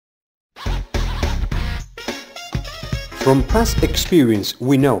From past experience,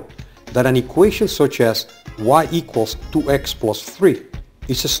 we know that an equation such as y equals 2x plus 3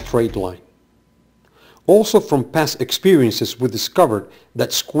 is a straight line. Also from past experiences, we discovered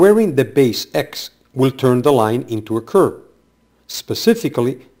that squaring the base x will turn the line into a curve,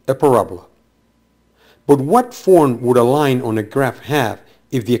 specifically a parabola. But what form would a line on a graph have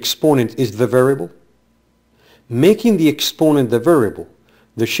if the exponent is the variable? Making the exponent the variable,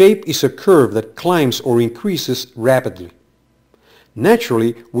 the shape is a curve that climbs or increases rapidly.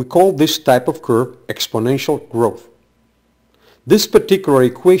 Naturally, we call this type of curve exponential growth. This particular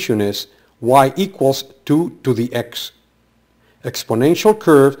equation is y equals 2 to the x. Exponential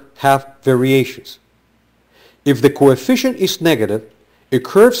curves have variations. If the coefficient is negative, a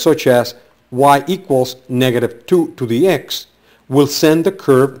curve such as y equals negative 2 to the x will send the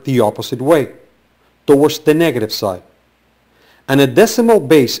curve the opposite way, towards the negative side. And a decimal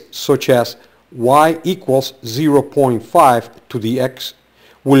base such as y equals 0.5 to the x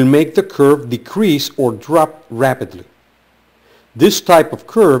will make the curve decrease or drop rapidly. This type of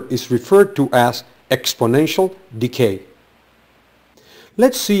curve is referred to as exponential decay.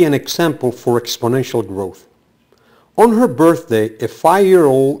 Let's see an example for exponential growth. On her birthday, a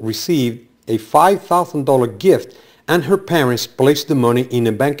 5-year-old received a $5,000 gift and her parents placed the money in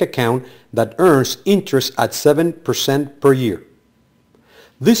a bank account that earns interest at 7% per year.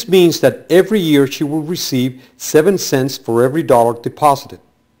 This means that every year she will receive 7 cents for every dollar deposited.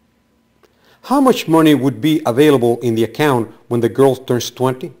 How much money would be available in the account when the girl turns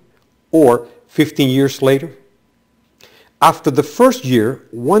 20 or 15 years later? After the first year,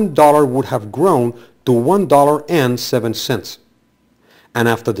 $1 would have grown to $1.07. And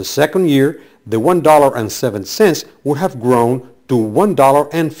after the second year, the $1.07 would have grown to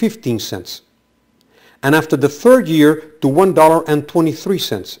 $1.15. And after the third year to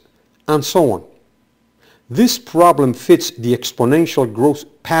 $1.23, and so on. This problem fits the exponential growth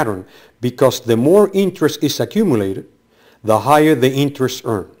pattern because the more interest is accumulated, the higher the interest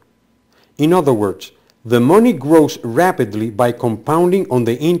earned. In other words, the money grows rapidly by compounding on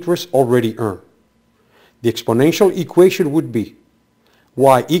the interest already earned. The exponential equation would be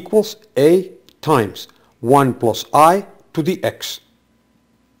y equals a times 1 plus I to the x,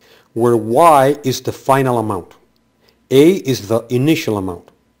 where y is the final amount, a is the initial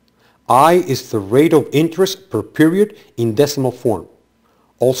amount, I is the rate of interest per period in decimal form,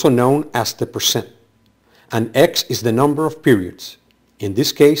 also known as the percent, and x is the number of periods, in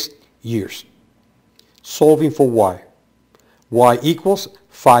this case years. Solving for y equals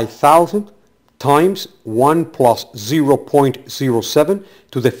 5,000 times 1 plus 0.07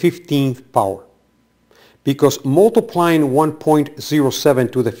 to the 15th power. Because multiplying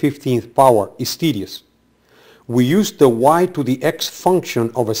 1.07 to the 15th power is tedious, we use the y to the x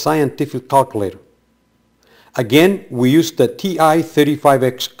function of a scientific calculator. Again, we use the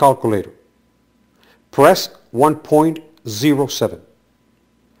TI-35X calculator. Press 1.07.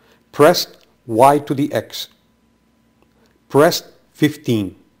 Press y to the x. Press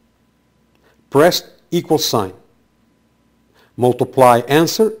 15. Press equal sign. Multiply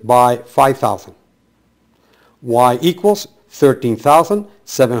answer by 5,000. Y equals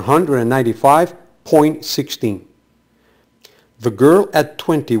 13,795.16. The girl at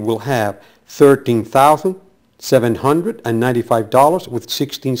 20 will have $13,795 with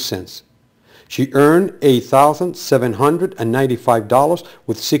 16 cents. She earned $8,795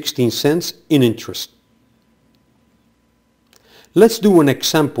 with 16 cents in interest. Let's do an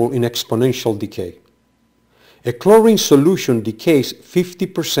example in exponential decay. A chlorine solution decays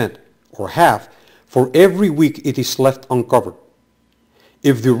 50% or half for every week it is left uncovered.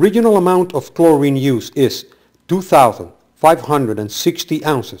 If the original amount of chlorine used is 2,560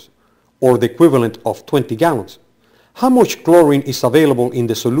 ounces, or the equivalent of 20 gallons, how much chlorine is available in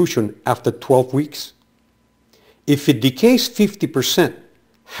the solution after 12 weeks? If it decays 50%,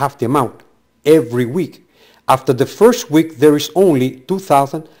 half the amount, every week, after the first week there is only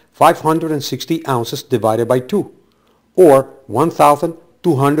 2,560 ounces divided by 2, or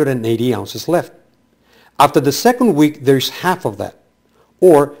 1,280 ounces left. After the second week there is half of that,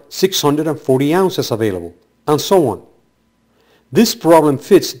 or 640 ounces available, and so on. This problem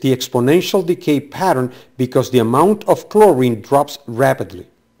fits the exponential decay pattern because the amount of chlorine drops rapidly.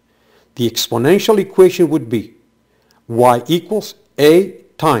 The exponential equation would be y equals a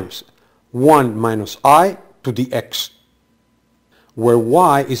times 1 minus I to the x, where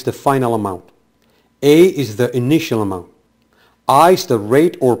y is the final amount, a is the initial amount, I is the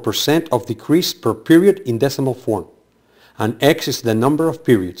rate or percent of decrease per period in decimal form, and x is the number of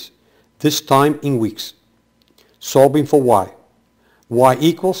periods, this time in weeks. Solving for y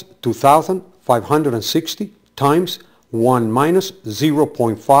equals 2,560 times 1 minus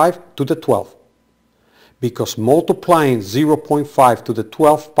 0.5 to the 12. Because multiplying 0.5 to the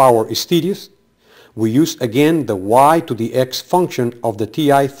 12th power is tedious, we use again the y to the x function of the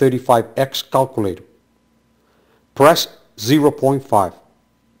TI-35X calculator. Press 0.5.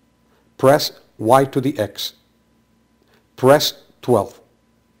 Press y to the x. Press 12.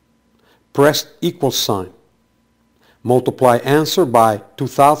 Press equals sign. Multiply answer by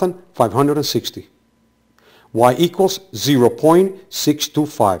 2,560. Y equals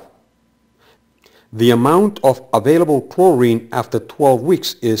 0.625. The amount of available chlorine after 12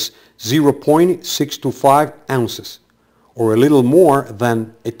 weeks is 0.625 ounces, or a little more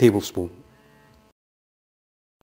than a tablespoon.